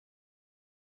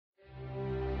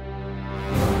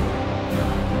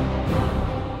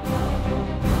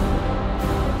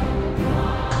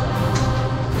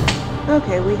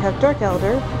Okay, we have Dark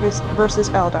Eldar versus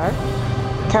Eldar.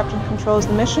 Captain controls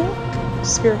the mission.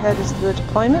 Spearhead is the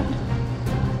deployment.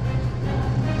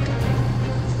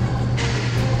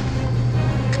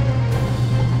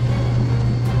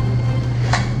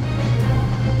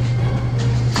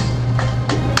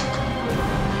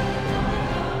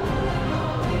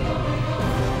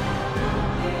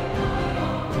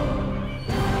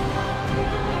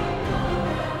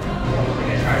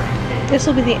 This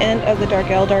will be the end of the Dark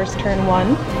Eldar's turn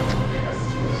 1.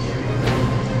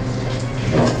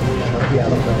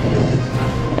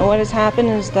 And what has happened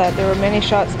is that there were many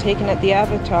shots taken at the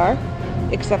Avatar,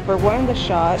 except for one of the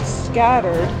shots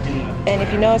scattered, and if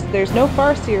you notice there's no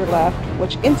Farseer left,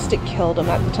 which insta-killed him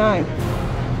at the time.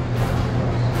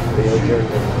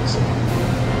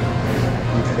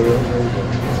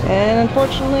 And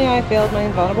unfortunately I failed my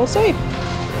invulnerable save.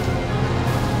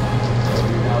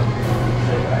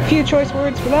 Few choice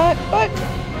words for that, but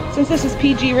since this is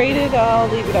PG rated, I'll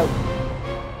leave it out.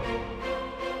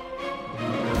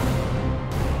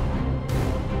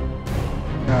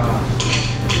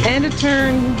 And a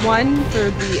turn 1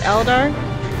 for the Eldar.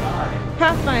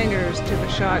 Pathfinders took a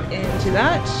shot into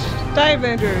that.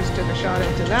 Divengers took a shot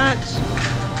into that.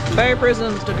 Fire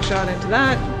Prisms took a shot into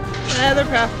that. Other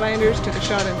Pathfinders took a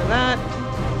shot into that.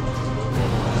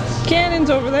 Cannons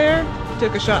over there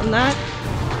took a shot in that.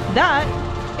 That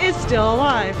is still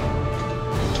alive.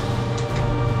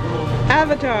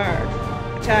 Avatar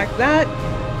attacked that.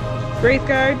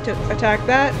 Wraithguard attacked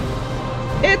that.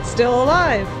 It's still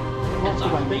alive.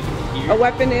 A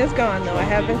weapon is gone though, I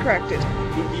have been corrected.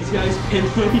 These guys pin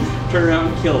him, turn around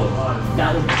and kill him.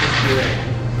 That would be great.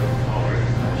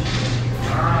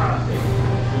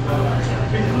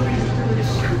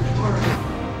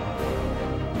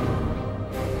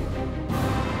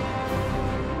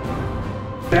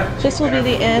 This will be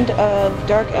the end of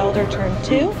Dark Eldar turn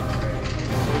 2.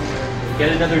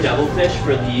 Get another devilfish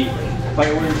for the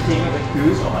fireworks team of the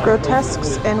crews.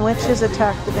 Grotesques and Witches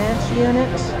attacked the Banshee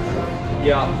unit.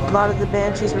 Yeah. A lot of the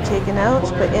Banshees were taken out,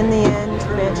 but in the end,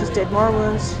 the Banshees did more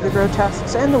wounds to the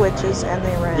Grotesques and the Witches, and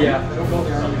they ran. Yeah.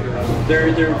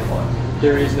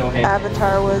 There is no hand.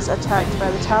 Avatar was attacked by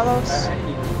the Talos.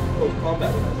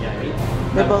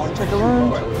 They both took a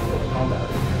wound.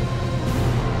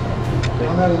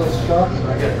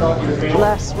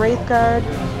 Less Wraithguard.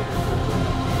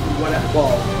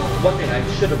 One thing I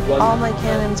should have All my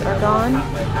cannons are gone.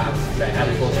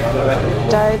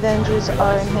 Divengers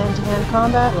are in hand-to-hand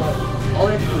combat. All I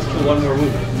have to do is kill one more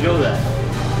wound. You know that.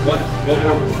 One more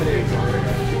wound.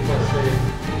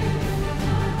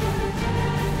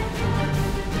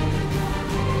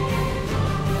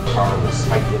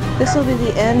 This will be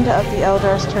the end of the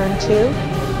Eldar's turn 2.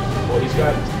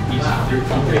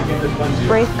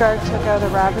 Wraithguard took out a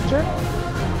Ravager.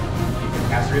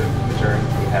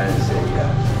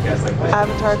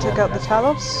 Avatar took out the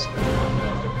Talos.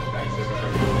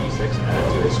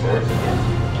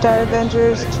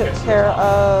 Divengers took care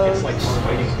of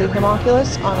the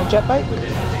Homunculus on a jet bike.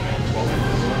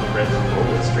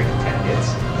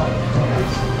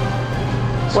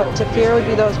 What to fear would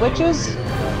be those witches.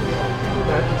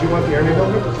 Did you want the army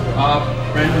builder?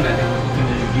 Brandon, I think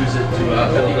you can use it to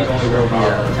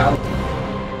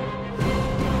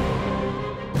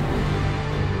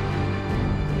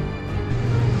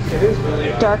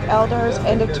Dark Eldar's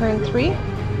end of turn 3.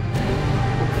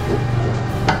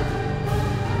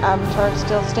 Avatar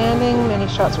still standing, many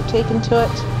shots were taken to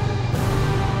it.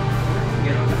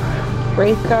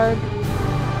 Wraithguard.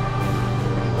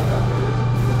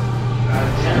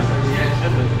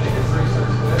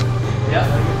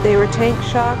 They were tank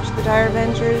shocked, the Dire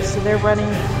Avengers, so they're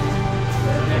running.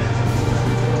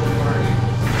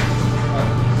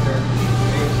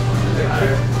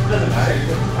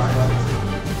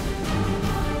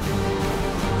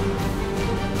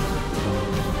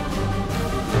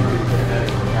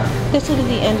 This will be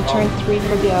the end of turn 3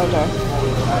 for the Eldar.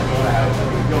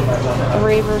 A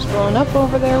Raver's blown up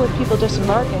over there with people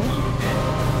disembarking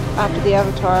after the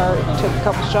Avatar took a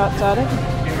couple shots at it.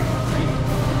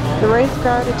 The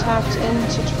Wraithguard attacked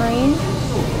into train.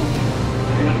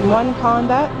 One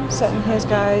combat, setting his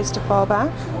guys to fall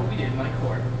back.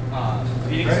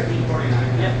 Phoenix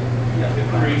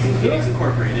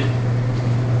Incorporated.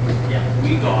 Yeah,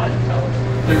 we got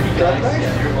 30 guys.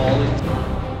 Yeah, you're all in.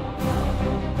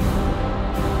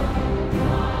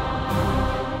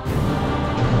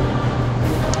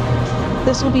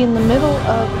 This will be in the middle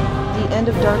of the end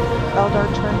of Dark Eldar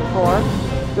turn 4.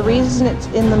 The reason it's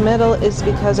in the middle is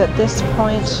because at this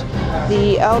point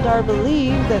the Eldar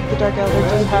believe that the Dark Eldar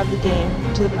do have the game,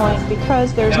 to the point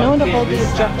because there's no one to hold the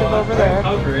objective over there.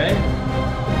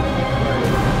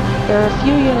 There are a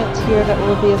few units here that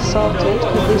will be assaulted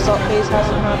because the assault phase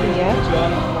hasn't happened yet.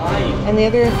 And the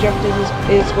other objective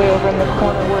is way over in the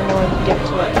corner where no one can get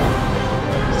to it.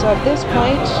 So at this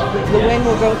point, the wing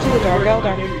will go to the Dark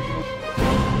Eldar.